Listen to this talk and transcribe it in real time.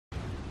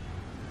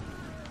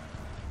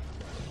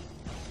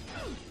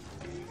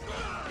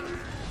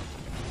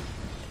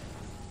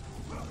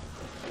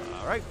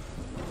Alright.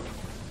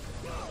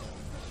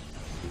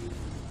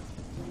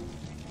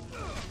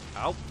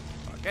 Ow.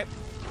 Okay.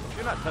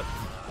 You're not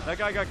that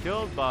guy got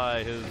killed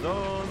by his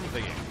own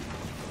thingy.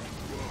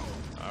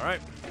 Alright.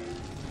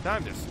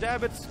 Time to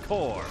stab its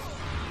core.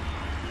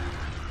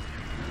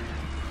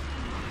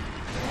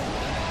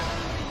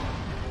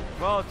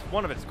 Well, it's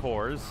one of its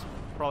cores.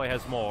 Probably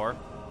has more.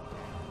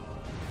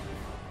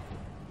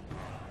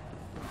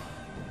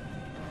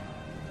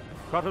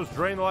 Kratos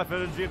drained the life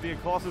energy of the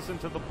Colossus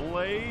into the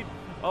blade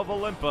of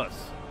Olympus.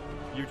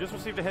 You just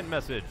received a hint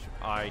message.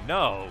 I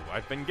know.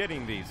 I've been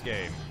getting these,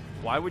 game.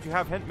 Why would you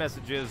have hint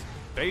messages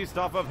based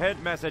off of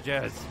hint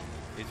messages?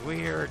 It's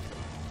weird.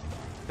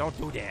 Don't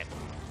do that.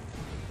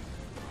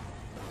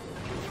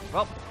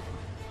 Well.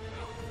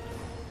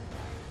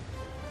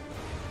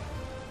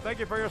 Thank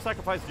you for your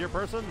sacrifice, dear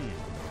person.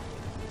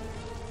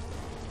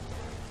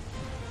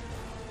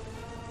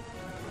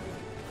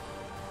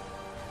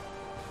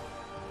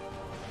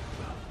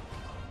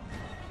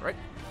 Right.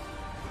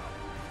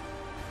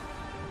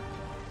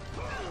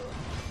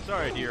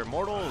 Sorry, dear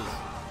mortals.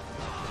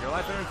 Your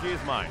life energy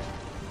is mine.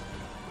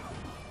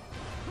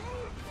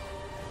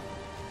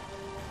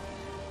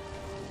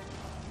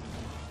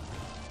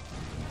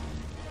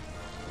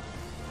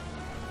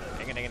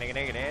 Ding ding ding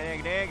ding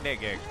ding ding ding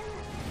ding.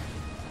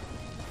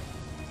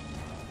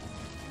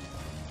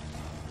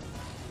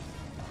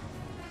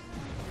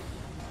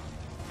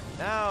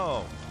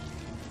 Now,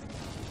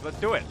 let's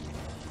do it.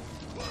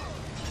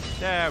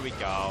 There we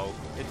go.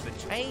 It's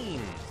the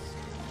chains.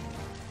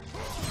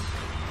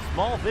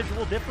 Small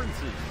visual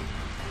differences.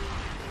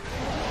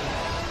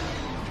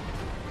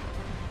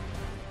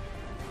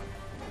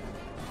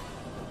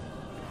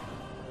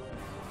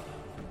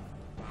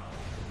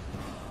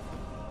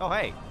 Oh,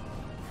 hey.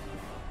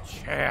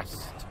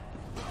 Chest.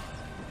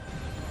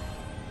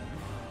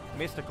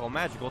 Mystical,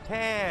 magical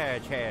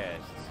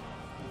chests.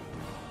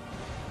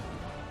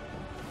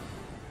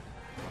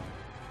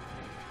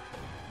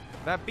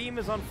 That beam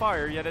is on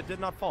fire, yet it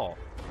did not fall.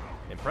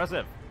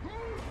 Impressive.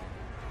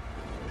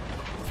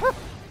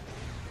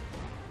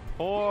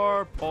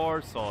 Poor,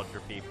 poor soldier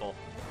people.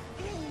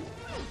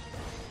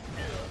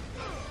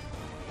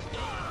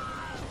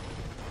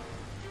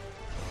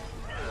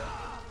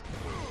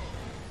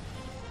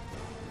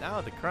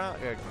 Now the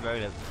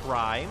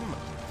crime.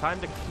 Time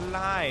to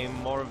climb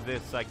more of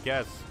this, I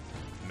guess,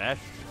 mesh.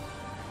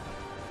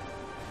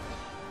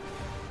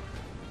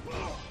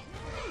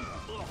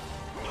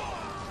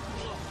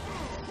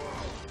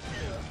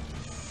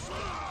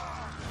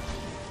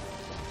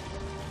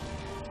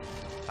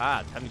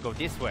 Ah, time to go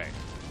this way,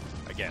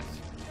 I guess.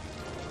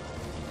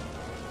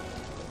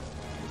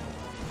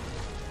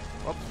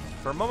 Well,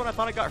 for a moment I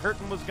thought I got hurt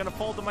and was gonna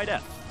fall to my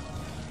death.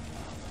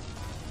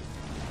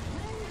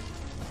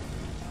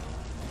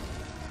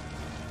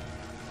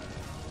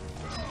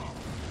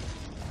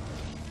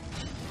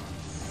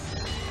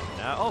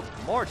 Now, oh,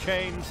 more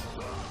chains.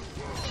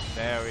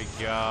 There we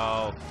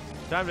go.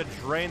 Time to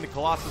drain the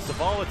Colossus of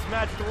all its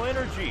magical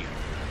energy.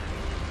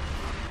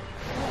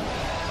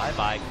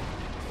 Bye-bye.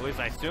 At least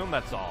I assume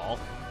that's all.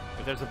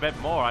 If there's a bit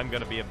more, I'm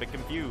gonna be a bit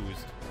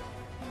confused.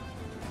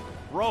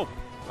 Rope!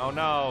 Oh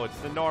no, it's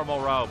the normal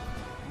rope.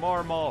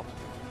 Normal.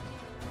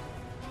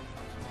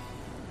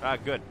 Ah,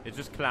 good. It's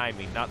just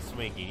climbing, not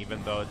swinging,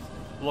 even though it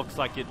looks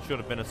like it should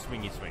have been a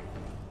swingy swing.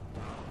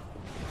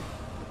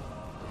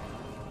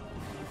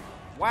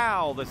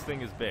 Wow, this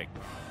thing is big.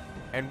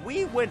 And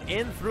we went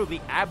in through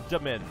the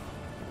abdomen.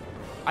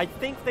 I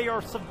think they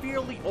are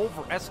severely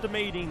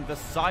overestimating the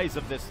size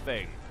of this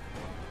thing.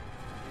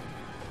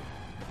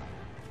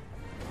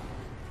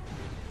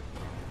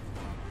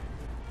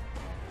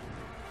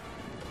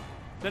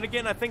 Then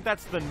again, I think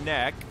that's the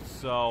neck,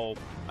 so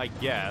I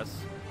guess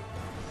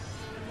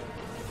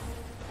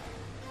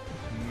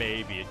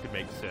maybe it could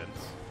make sense.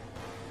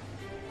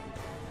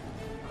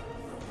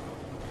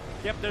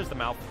 Yep, there's the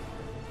mouth.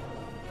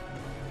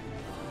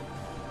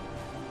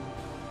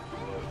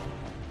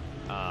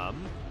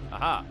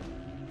 Aha.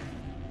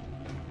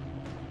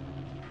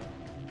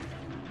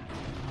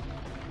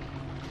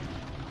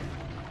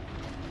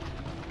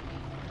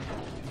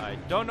 I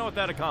don't know what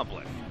that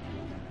accomplished.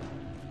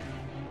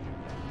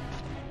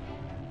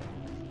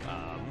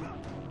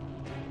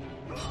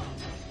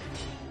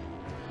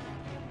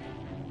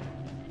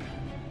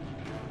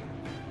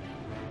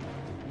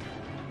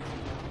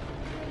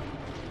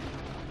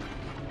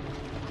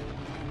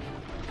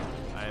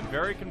 I am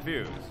very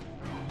confused.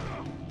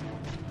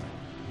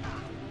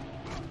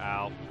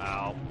 Ow,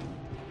 ow.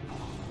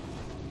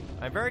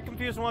 I'm very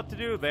confused on what to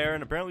do there,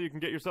 and apparently you can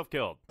get yourself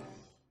killed.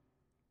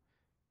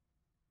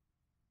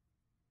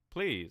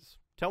 Please,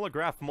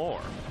 telegraph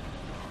more.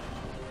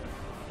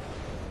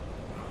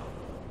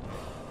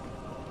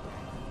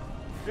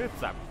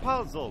 It's a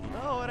puzzle.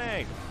 No, it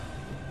ain't.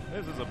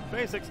 This is a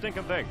basic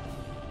stinking thing.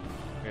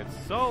 It's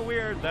so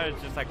weird that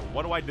it's just like,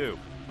 what do I do?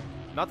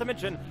 Not to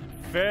mention,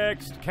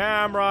 fixed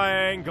camera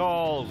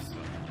angles.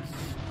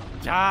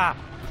 Stop.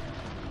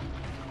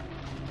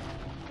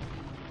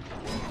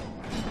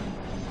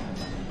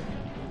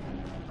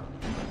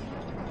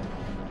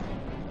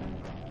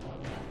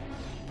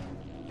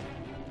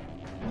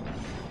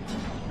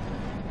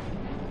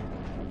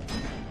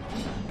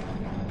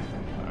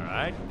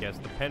 Alright, guess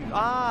the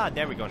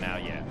there we go now,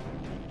 yeah.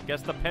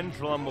 Guess the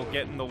pendulum will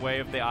get in the way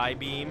of the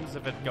I-beams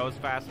if it goes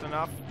fast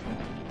enough.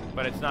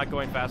 But it's not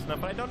going fast enough,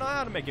 and I don't know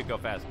how to make it go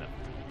fast enough.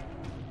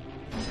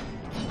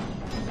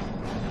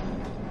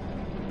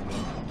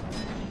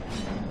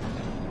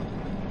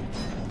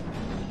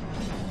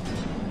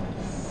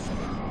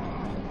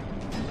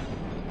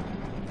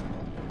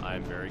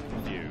 I'm very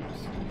confused.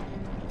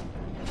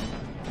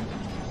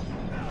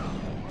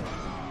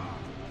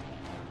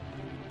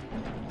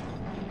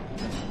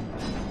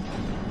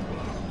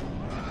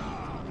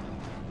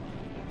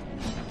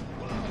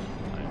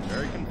 I'm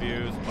very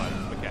confused by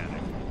this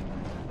mechanic.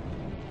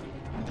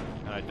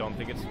 And I don't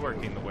think it's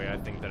working the way I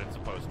think that it's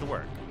supposed to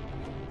work.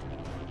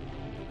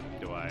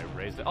 Do I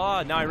raise it?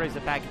 Oh, now I raise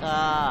it back.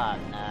 Oh,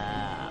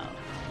 no.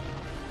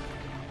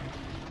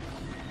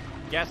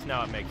 Guess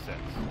now it makes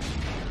sense.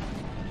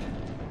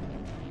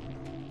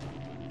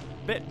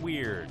 Bit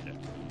weird.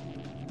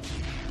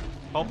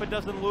 Hope it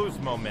doesn't lose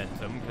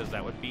momentum, because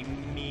that would be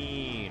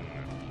mean.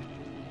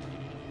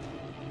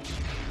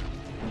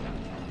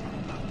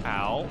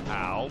 Ow,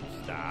 ow,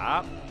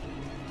 stop.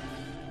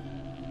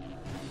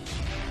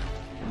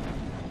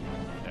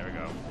 There we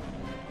go.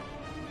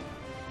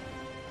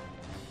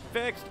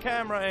 Fixed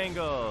camera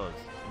angles.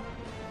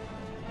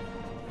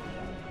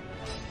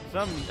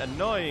 Some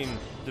annoying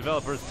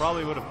developers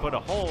probably would have put a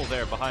hole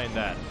there behind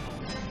that.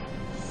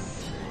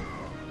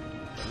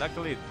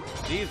 Luckily,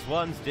 these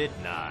ones did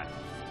not.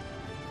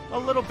 A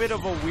little bit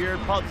of a weird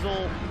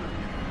puzzle.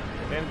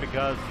 Then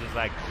because it's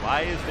like,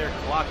 why is there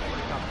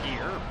clockwork up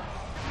here?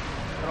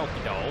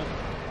 Okey-doke.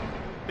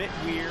 Bit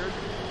weird.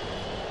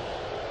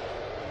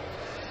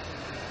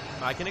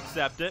 I can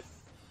accept it.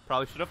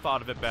 Probably should have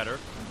thought of it better.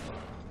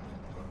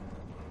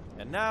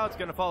 And now it's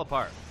gonna fall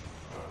apart.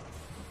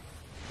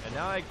 And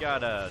now I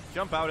gotta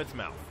jump out its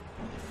mouth.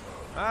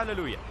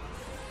 Hallelujah.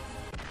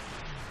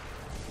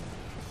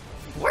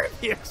 Where did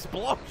the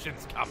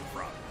explosions come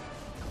from?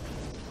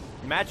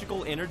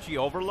 Magical energy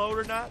overload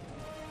or not?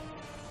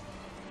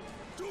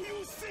 Do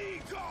you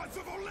see, gods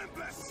of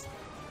Olympus?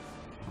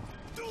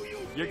 Do you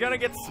You're gonna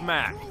get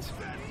smacked.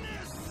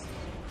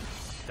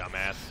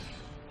 Dumbass.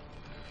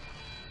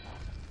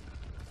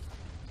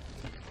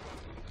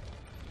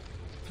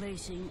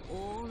 Placing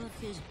all of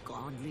his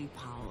godly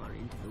power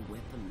into the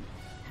weapon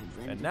had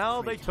rendered And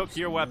now they Kratos took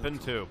your weapon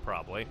mortal, too,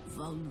 probably.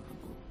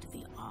 vulnerable to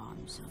the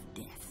arms of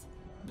death.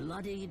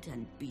 Bloodied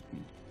and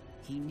beaten,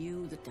 he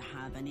knew that to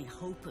have any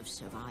hope of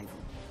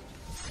survival,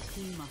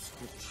 he must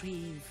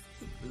retrieve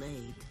the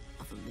blade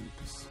of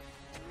Olympus.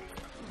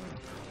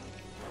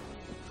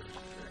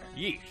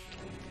 Yeesh.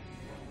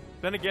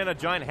 Then again, a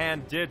giant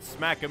hand did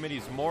smack him and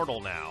he's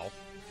mortal now.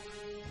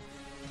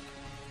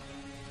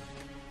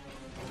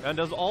 And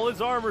does all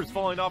his armor's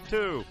falling off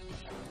too,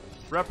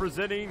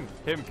 representing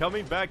him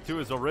coming back to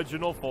his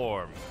original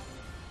form.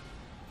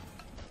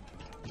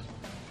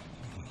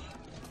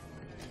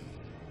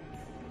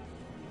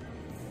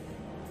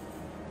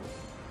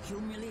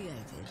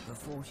 Humiliated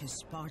before his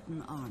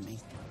Spartan army,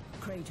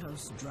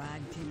 Kratos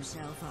dragged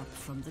himself up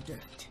from the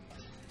dirt.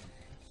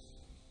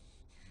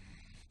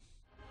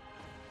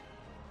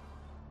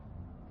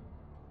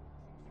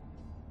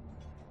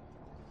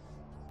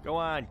 Go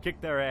on, kick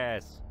their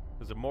ass.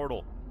 As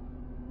immortal.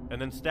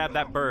 And then stab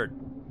that bird.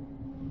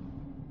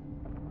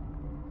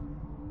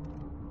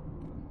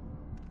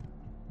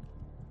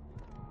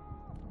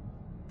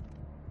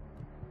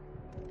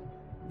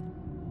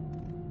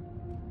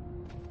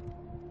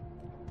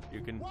 You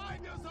can... Why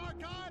does our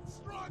god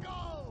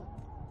struggle?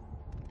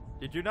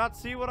 Did you not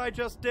see what I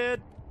just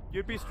did?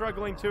 You'd be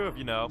struggling too if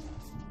you know.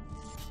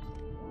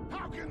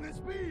 How can this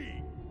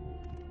be?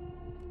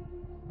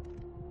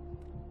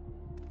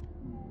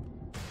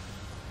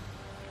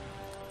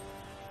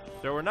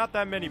 There were not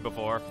that many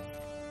before.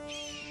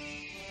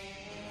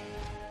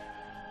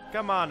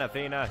 Come on,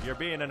 Athena. You're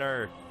being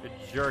a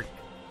jerk.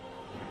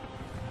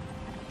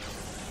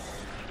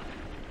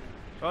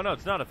 Oh no,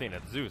 it's not Athena.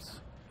 It's Zeus.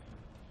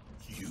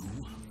 You?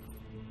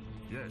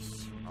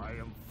 Yes, I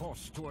am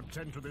forced to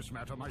attend to this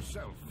matter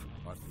myself.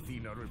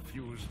 Athena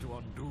refused to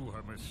undo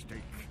her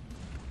mistake.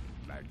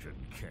 Imagine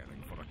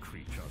caring for a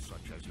creature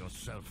such as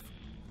yourself.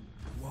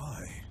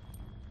 Why?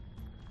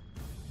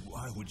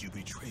 Why would you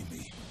betray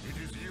me? It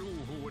is you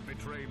who would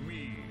betray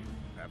me.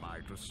 Am I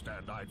to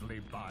stand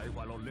idly by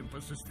while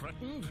Olympus is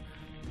threatened?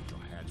 Your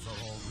hands are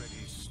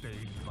already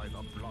stained by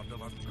the blood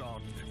of a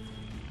god.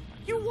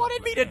 You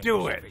wanted me to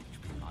do it!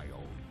 Fate be my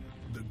own.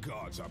 The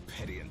gods are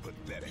petty and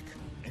pathetic,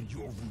 and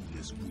your rule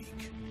is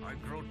weak. I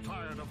grow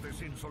tired of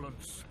this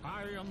insolence.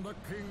 I am the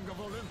king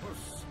of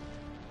Olympus.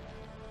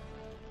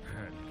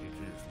 And it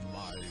is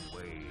my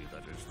way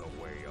that is the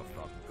way of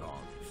the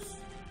gods.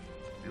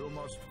 You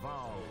must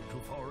vow to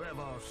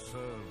forever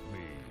serve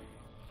me.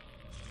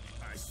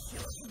 I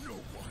serve no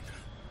one.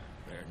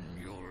 Then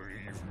you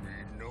leave me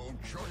no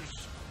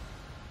choice.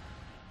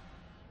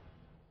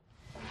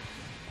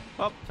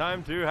 Oh,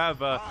 time to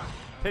have a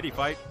pity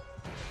fight.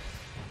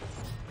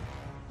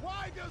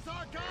 Why does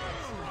our god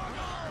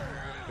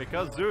struggle?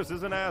 Because Zeus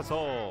is an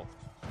asshole.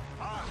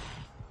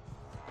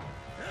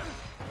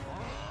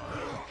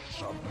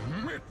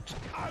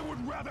 I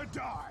would rather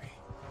die.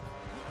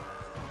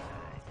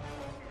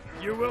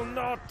 You will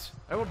not!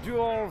 I will do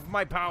all of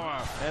my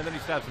power! And then he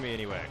stabs me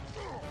anyway.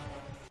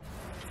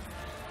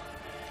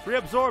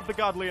 Reabsorb the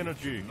godly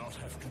energy. It does not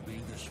have to be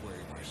this way,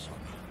 my son.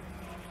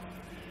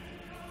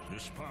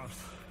 This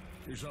path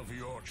is of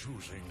your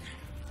choosing.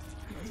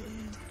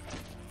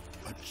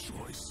 A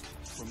choice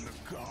from the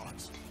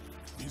gods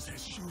is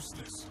as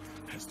useless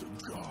as the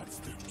gods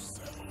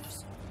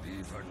themselves.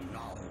 Even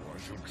now,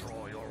 as you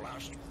draw your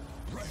last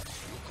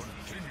breath, you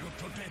continue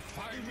to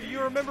defy me. Do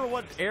you remember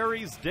what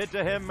Ares did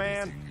to him,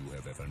 man? Everything you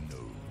have ever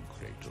known,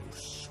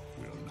 Kratos,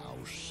 will now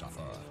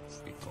suffer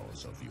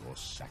because of your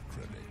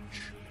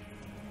sacrilege.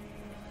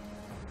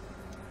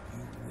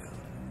 You will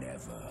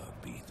never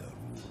be the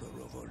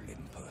ruler of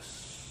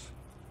Olympus.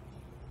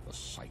 The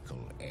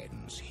cycle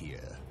ends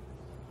here.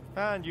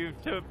 And you,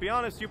 to be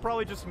honest, you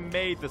probably just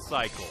made the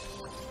cycle.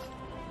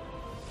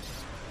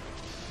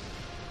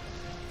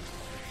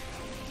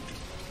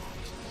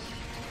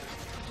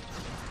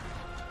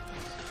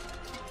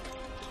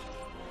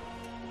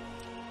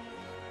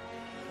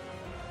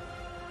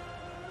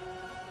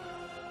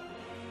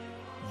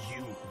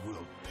 You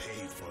will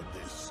pay for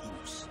this,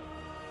 Zeus.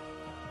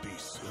 Be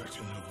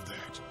certain of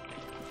that.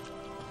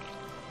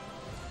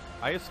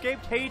 I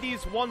escaped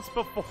Hades once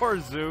before,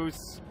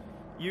 Zeus.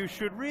 You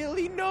should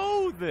really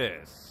know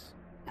this.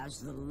 As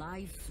the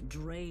life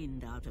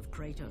drained out of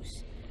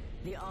Kratos,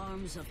 the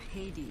arms of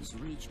Hades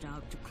reached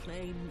out to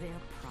claim their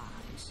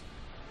prize.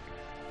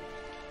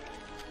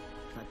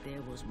 But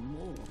there was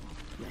more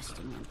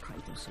resting on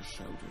Kratos'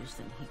 shoulders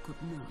than he could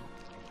know.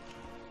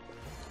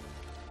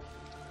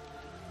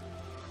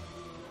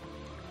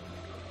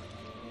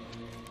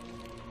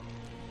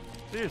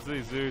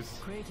 Seriously, Zeus.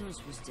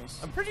 Kratos was destined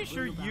I'm pretty to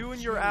sure bring you about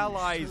and your change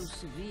allies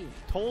so severe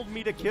told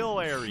me to that kill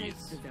it would shake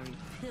Ares. the very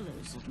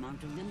pillars of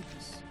Mount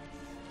Olympus.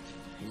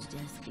 His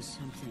death was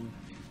something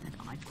that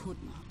I could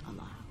not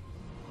allow.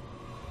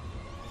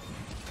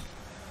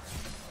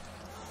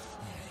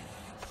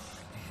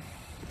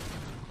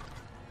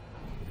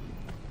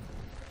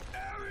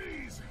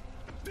 Ares!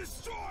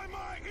 Destroy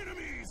my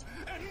enemies,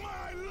 and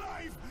my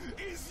life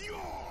is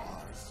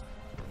yours!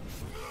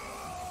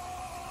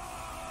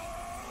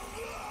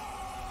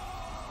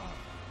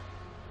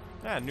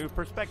 Ah, new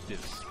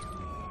perspectives.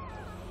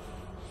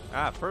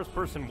 Ah,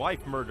 first-person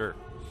wife murder.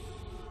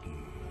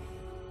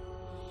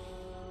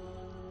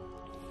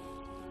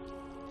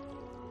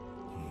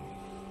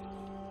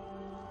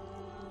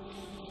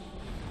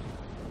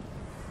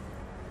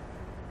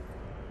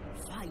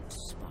 Fight,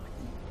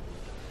 Spartan.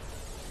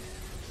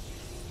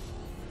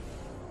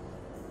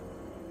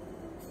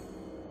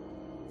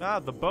 Ah,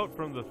 the boat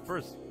from the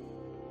first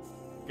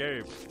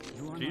game.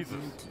 You are Jesus.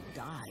 not meant to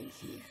die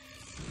here.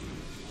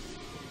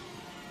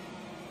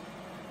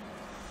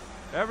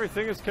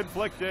 Everything is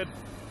conflicted.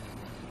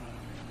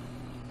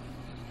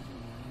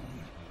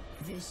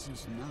 This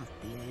is not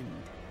the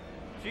end.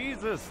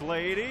 Jesus,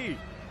 lady.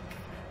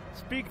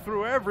 Speak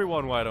through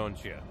everyone, why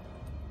don't you?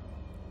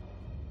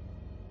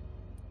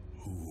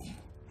 Who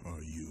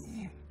are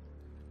you?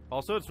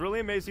 Also, it's really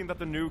amazing that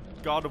the new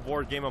God of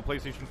War game on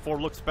PlayStation 4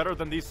 looks better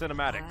than these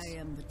cinematics. I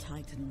am the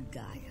Titan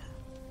Gaia,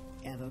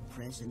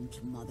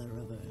 ever-present Mother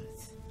of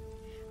Earth.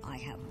 I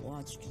have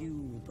watched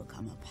you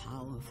become a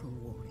powerful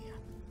warrior,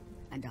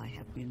 and I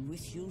have been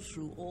with you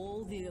through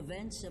all the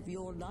events of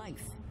your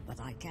life.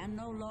 But I can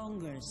no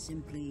longer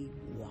simply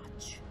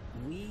watch.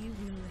 We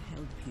will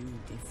help you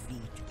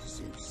defeat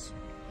Zeus.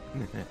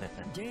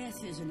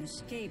 Death is an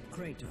escape,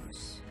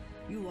 Kratos.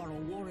 You are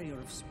a warrior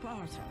of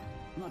Sparta,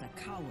 not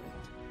a coward.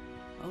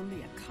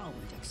 Only a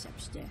coward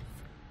accepts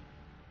death.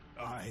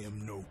 I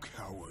am no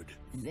coward.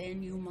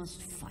 Then you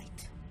must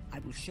fight. I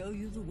will show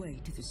you the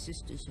way to the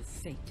Sisters of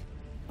Fate.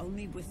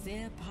 Only with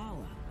their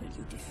power will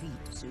you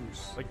defeat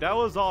Zeus. Like, that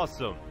was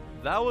awesome.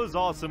 That was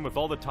awesome with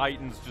all the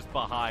Titans just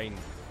behind.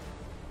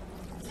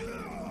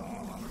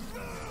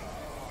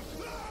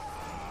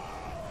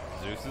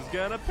 Zeus is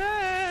gonna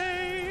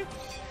pay!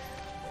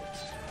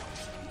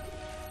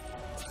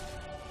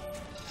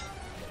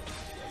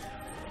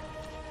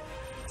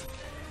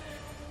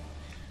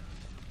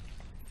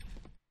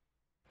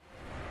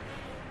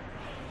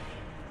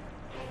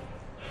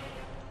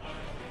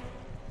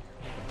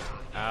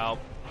 Ow.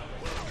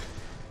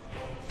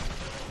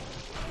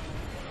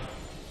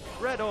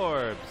 Red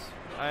orbs.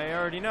 I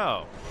already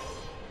know.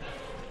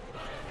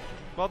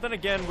 Well, then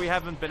again, we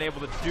haven't been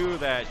able to do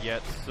that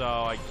yet, so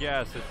I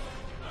guess it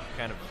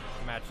kind of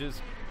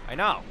matches. I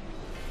know.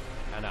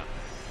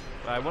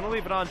 But I want to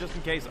leave it on just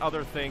in case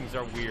other things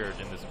are weird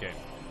in this game.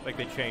 Like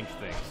they change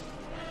things.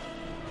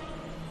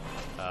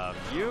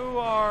 You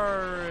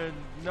are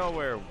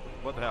nowhere.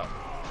 What the hell?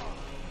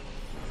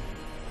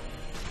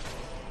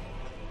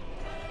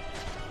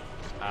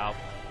 Ow.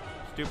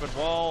 Stupid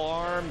wall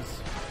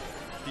arms.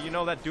 Do you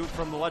know that dude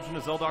from The Legend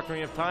of Zelda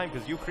Ocarina of Time?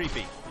 Because you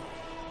creepy.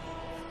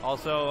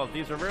 Also,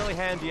 these are really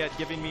handy at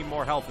giving me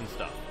more health and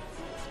stuff.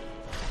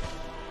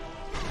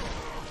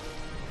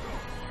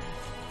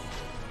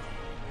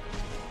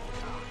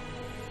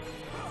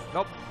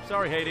 Nope.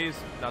 Sorry, Hades.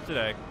 Not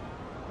today.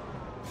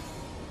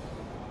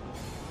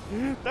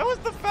 That was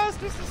the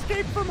fastest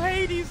escape from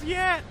Hades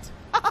yet!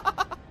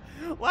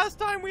 Last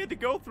time we had to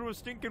go through a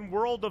stinking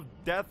world of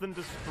death and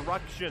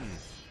destruction.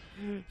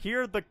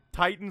 Here, the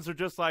Titans are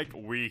just like,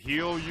 we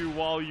heal you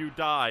while you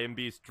die, and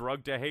Beast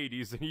drugged to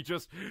Hades, and he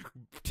just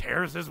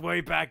tears his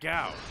way back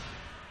out.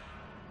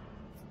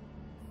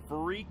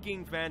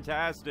 Freaking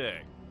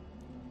fantastic.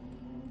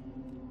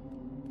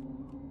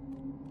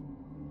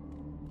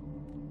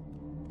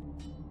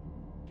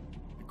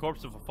 The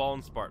corpse of a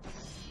fallen Spartan.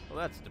 Well,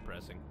 that's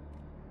depressing.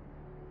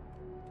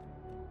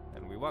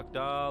 And we walked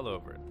all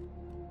over it.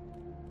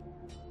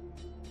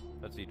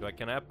 Let's see,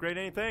 can I upgrade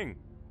anything?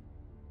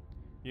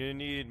 You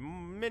need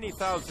many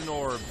thousand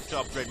orbs to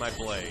upgrade my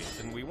blades,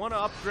 and we want to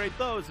upgrade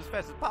those as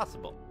fast as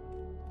possible.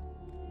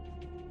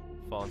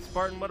 Fallen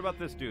Spartan, what about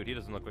this dude? He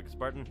doesn't look like a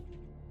Spartan.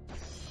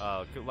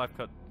 Life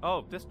cut.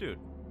 Oh, this dude.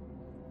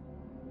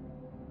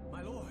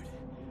 My lord,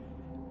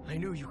 I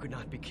knew you could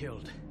not be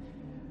killed.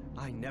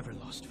 I never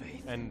lost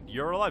faith. And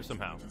you're alive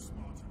somehow.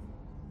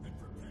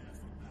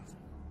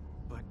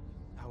 But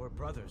our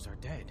brothers are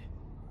dead.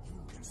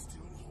 You can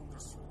still hold a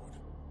sword.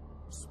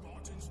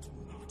 Spartans do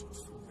not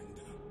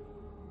surrender.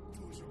 Do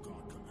as your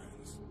god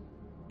commands.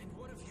 And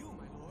what of you,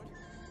 my lord?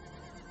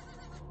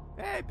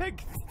 Hey,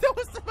 pig! That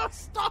was the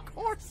most stock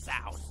horse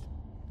sound!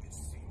 It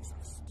seems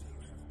I still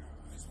have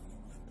allies on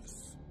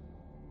Olympus.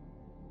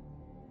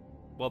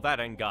 Well, that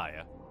and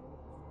Gaia.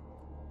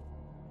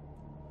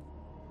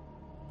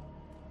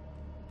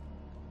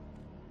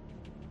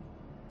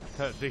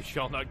 They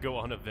shall not go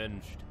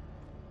unavenged.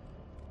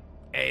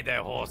 Hey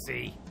there,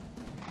 horsey.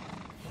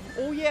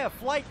 Oh yeah,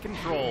 flight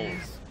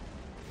controls.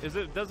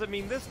 Does it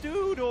mean this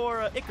dude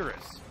or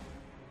Icarus?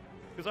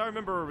 Because I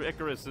remember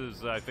Icarus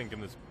is, I think,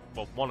 in this,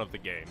 well, one of the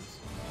games.